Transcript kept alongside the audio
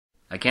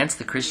Against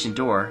the Christian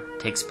Door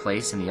takes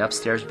place in the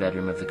upstairs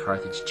bedroom of the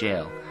Carthage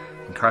Jail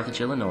in Carthage,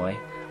 Illinois,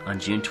 on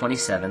June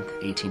 27,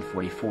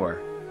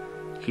 1844.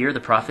 Here the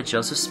prophet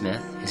Joseph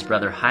Smith, his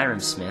brother Hyrum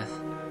Smith,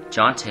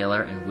 John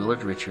Taylor, and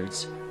Willard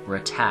Richards were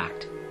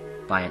attacked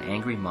by an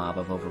angry mob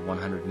of over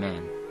 100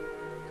 men.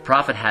 The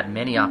prophet had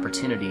many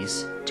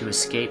opportunities to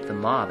escape the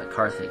mob at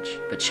Carthage,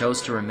 but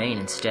chose to remain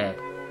instead.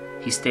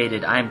 He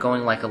stated, "I am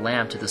going like a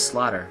lamb to the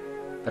slaughter,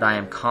 but I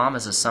am calm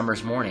as a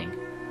summer's morning.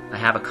 I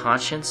have a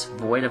conscience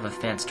void of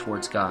offense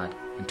towards God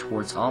and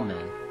towards all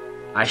men.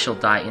 I shall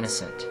die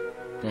innocent,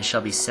 and it shall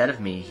be said of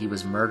me, he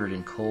was murdered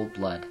in cold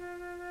blood."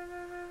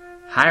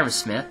 Hyrum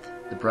Smith,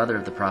 the brother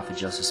of the prophet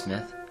Joseph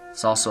Smith,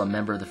 is also a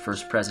member of the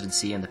First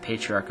Presidency and the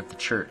patriarch of the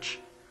church.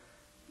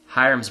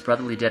 Hyrum's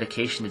brotherly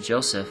dedication to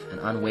Joseph and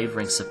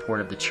unwavering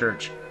support of the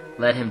church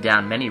led him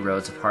down many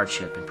roads of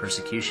hardship and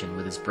persecution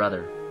with his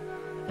brother,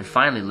 and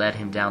finally led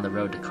him down the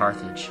road to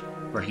Carthage,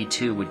 where he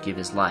too would give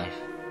his life.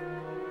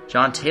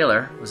 John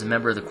Taylor was a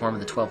member of the Quorum of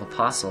the 12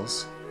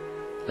 Apostles,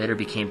 later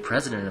became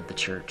president of the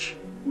church.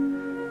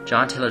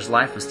 John Taylor's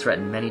life was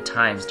threatened many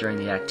times during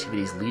the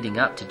activities leading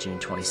up to June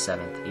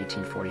 27,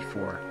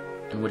 1844,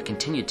 and would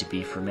continue to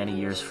be for many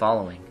years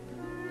following.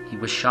 He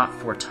was shot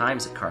 4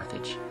 times at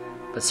Carthage,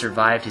 but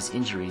survived his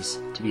injuries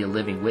to be a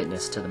living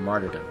witness to the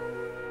martyrdom.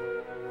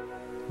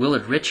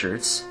 Willard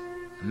Richards,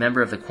 a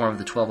member of the Quorum of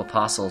the 12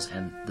 Apostles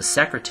and the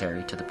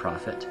secretary to the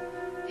prophet,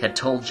 had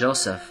told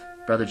Joseph,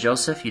 "Brother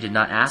Joseph, you did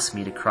not ask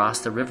me to cross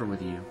the river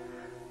with you.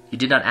 You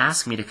did not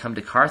ask me to come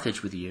to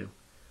Carthage with you.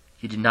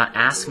 You did not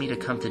ask me to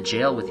come to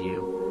jail with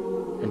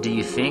you. And do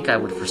you think I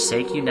would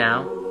forsake you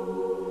now?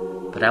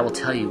 But I will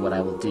tell you what I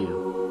will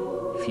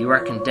do. If you are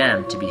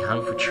condemned to be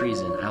hung for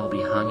treason, I will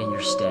be hung in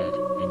your stead,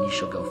 and you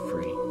shall go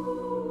free."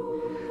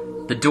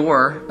 The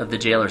door of the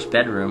jailer's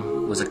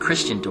bedroom was a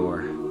Christian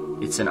door.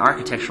 It's an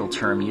architectural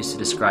term used to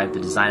describe the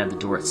design of the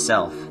door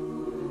itself.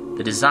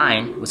 The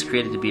design was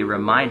created to be a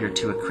reminder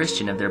to a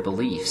Christian of their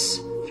beliefs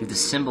through the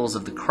symbols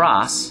of the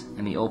cross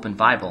and the open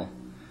Bible,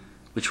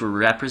 which were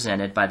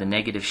represented by the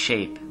negative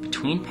shape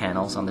between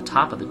panels on the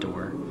top of the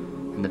door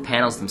and the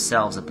panels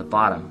themselves at the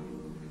bottom.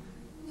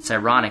 It's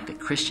ironic that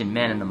Christian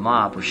men in the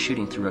mob were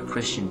shooting through a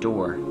Christian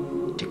door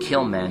to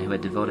kill men who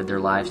had devoted their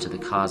lives to the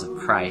cause of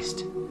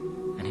Christ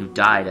and who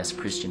died as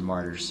Christian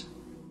martyrs.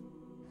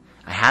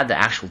 I had the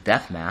actual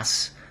death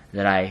masks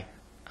that I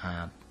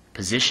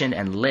positioned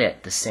and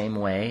lit the same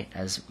way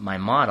as my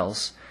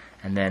models,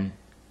 and then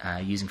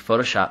using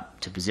Photoshop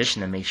to position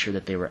them, make sure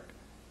that they were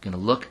going to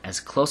look as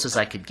close as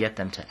I could get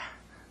them to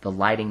the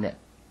lighting that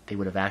they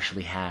would have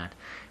actually had.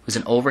 It was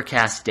an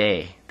overcast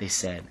day, they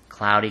said,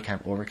 cloudy,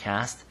 kind of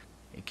overcast.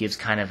 It gives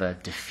kind of a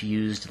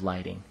diffused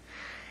lighting.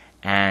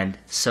 And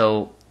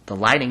so the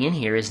lighting in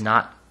here is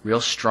not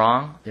real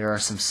strong. There are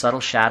some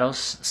subtle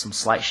shadows, some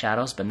slight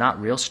shadows, but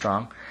not real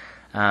strong.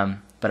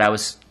 But I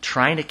was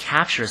trying to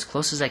capture as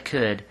close as I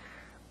could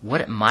what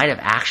it might have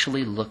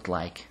actually looked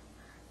like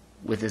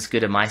with as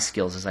good of my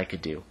skills as I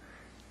could do.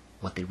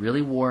 What they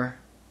really wore,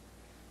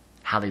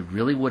 how they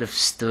really would have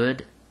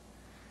stood,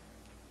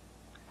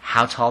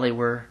 how tall they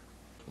were,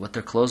 what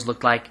their clothes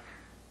looked like,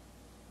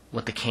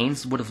 what the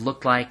canes would have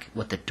looked like,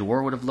 what the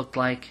door would have looked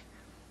like,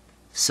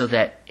 so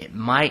that it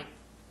might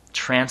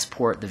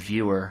transport the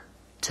viewer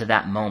to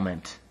that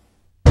moment.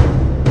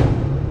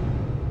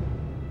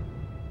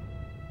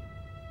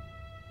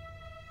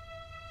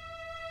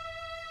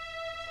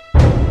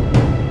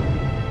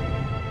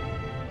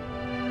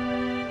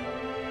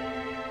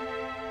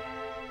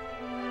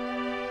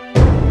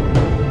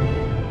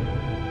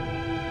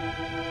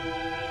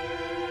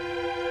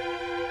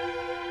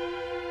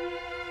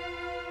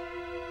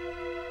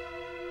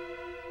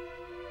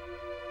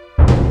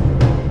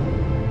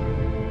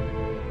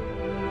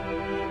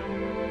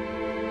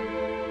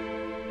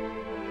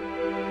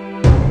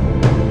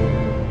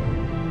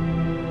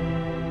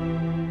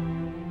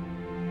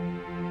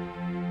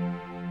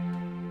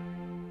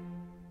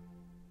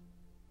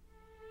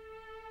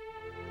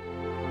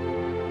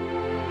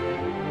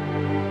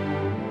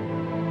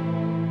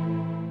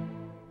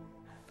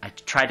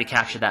 Tried to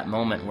capture that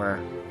moment where,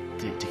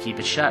 to keep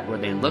it shut, where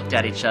they looked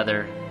at each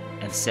other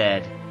and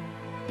said,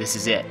 "This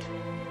is it.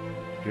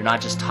 You're not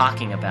just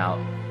talking about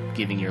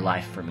giving your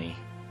life for me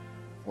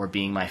or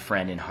being my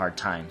friend in hard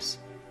times.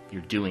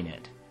 You're doing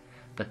it."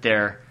 But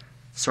they're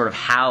sort of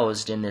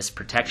housed in this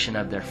protection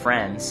of their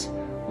friends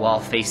while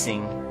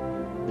facing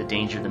the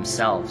danger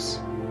themselves,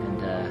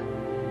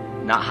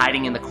 and not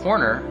hiding in the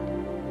corner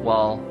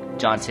while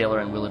John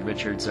Taylor and Willard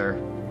Richards are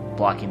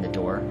blocking the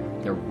door.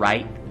 They're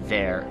right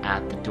there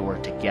at the door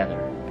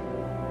together.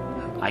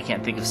 I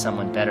can't think of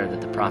someone better that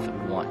the prophet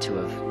would want to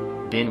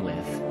have been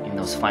with in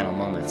those final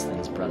moments than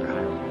his brother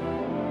Hyrum.